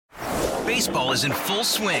Baseball is in full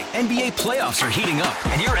swing. NBA playoffs are heating up,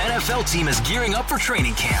 and your NFL team is gearing up for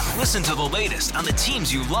training camp. Listen to the latest on the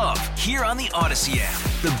teams you love here on the Odyssey app.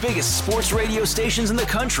 The biggest sports radio stations in the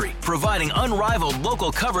country, providing unrivaled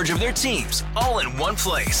local coverage of their teams, all in one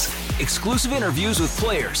place. Exclusive interviews with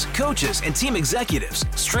players, coaches, and team executives,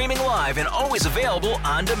 streaming live and always available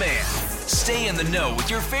on demand. Stay in the know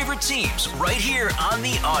with your favorite teams right here on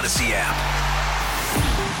the Odyssey app.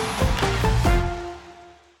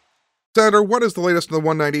 Senator, what is the latest in the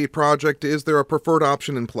 198 project? Is there a preferred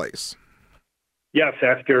option in place? Yes,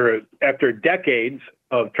 after decades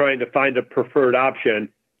of trying to find a preferred option,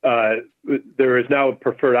 there is now a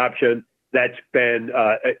preferred option that's been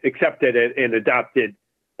accepted and adopted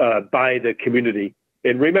by the community.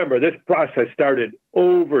 And remember, this process started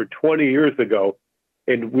over 20 years ago,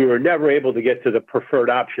 and we were never able to get to the preferred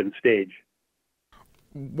option stage.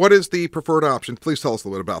 What is the preferred option? Please tell us a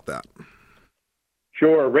little bit about that.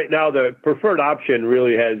 Sure. Right now, the preferred option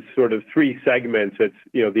really has sort of three segments. It's,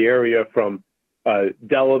 the area from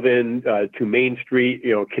Delavan to Main Street,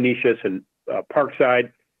 Canisius and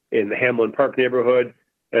Parkside in the Hamlin Park neighborhood,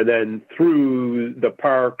 and then through the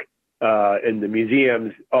park and the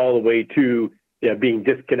museums all the way to being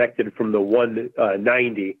disconnected from the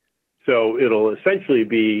 190. So it'll essentially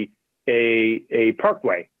be a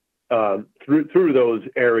parkway through those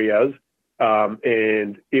areas.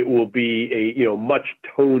 And it will be a much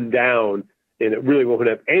toned down, and it really won't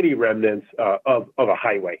have any remnants of a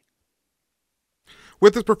highway.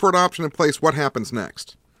 With this preferred option in place, what happens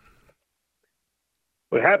next?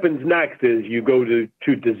 What happens next is you go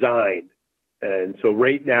to design, and so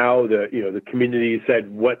right now the community said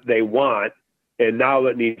what they want, and now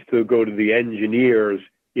it needs to go to the engineers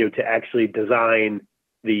to actually design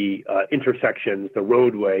the intersections, the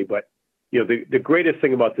roadway, but. The greatest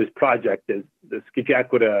thing about this project is the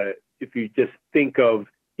Scagacquata, if you just think of,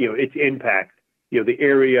 its impact, the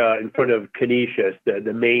area in front of Canisius,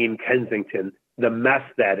 the main Kensington, the mess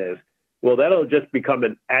that is, well, that'll just become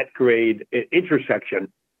an at-grade intersection,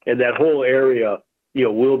 and that whole area,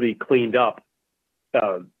 will be cleaned up.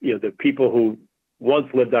 The people who once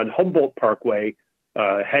lived on Humboldt Parkway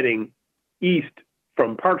heading east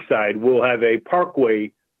from Parkside will have a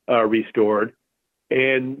parkway restored.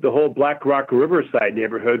 And the whole Black Rock Riverside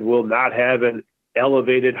neighborhood will not have an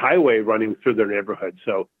elevated highway running through their neighborhood.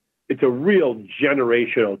 So it's a real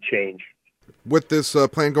generational change. With this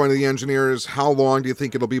plan going to the engineers, how long do you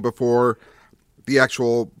think it'll be before the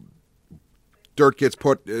actual dirt gets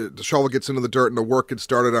put, the shovel gets into the dirt and the work gets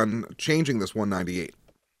started on changing this 198?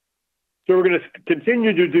 So we're going to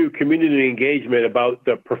continue to do community engagement about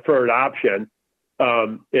the preferred option.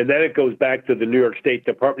 And then it goes back to the New York State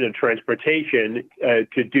Department of Transportation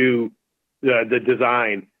to do the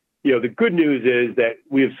design. The good news is that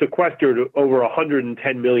we have sequestered over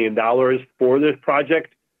 $110 million for this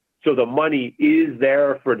project. So the money is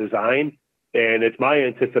there for design. And it's my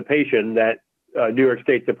anticipation that New York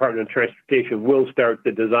State Department of Transportation will start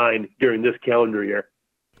the design during this calendar year.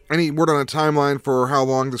 Any word on a timeline for how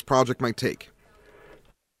long this project might take?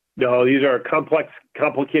 No, these are complex,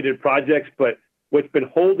 complicated projects, but what's been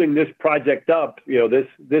holding this project up, this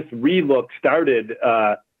relook started,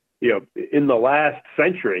 in the last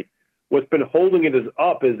century. What's been holding it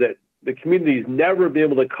up is that the community's never been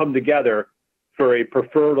able to come together for a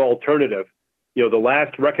preferred alternative. The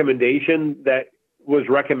last recommendation that was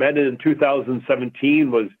recommended in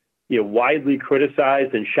 2017 was, widely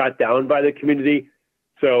criticized and shot down by the community.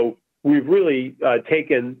 So we've really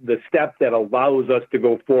taken the step that allows us to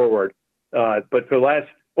go forward. But for the last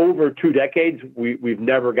over 2 decades, we've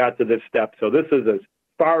never got to this step. So this is as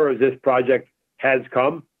far as this project has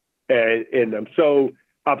come. And I'm so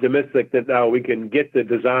optimistic that now we can get the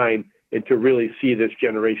design and to really see this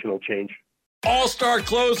generational change. All-star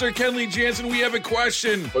closer, Kenley Jansen, we have a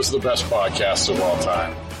question. What's the best podcast of all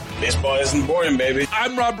time? Baseball isn't boring, baby.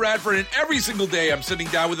 I'm Rob Bradford, and every single day I'm sitting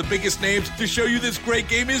down with the biggest names to show you this great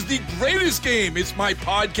game is the greatest game. It's my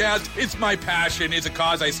podcast. It's my passion. It's a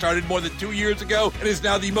cause I started more than 2 years ago and is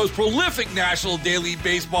now the most prolific national daily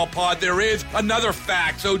baseball pod there is. Another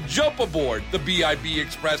fact. So jump aboard the BIB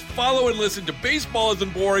Express. Follow and listen to Baseball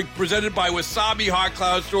Isn't Boring, presented by Wasabi Hot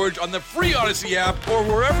Cloud Storage on the free Odyssey app or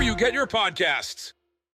wherever you get your podcasts.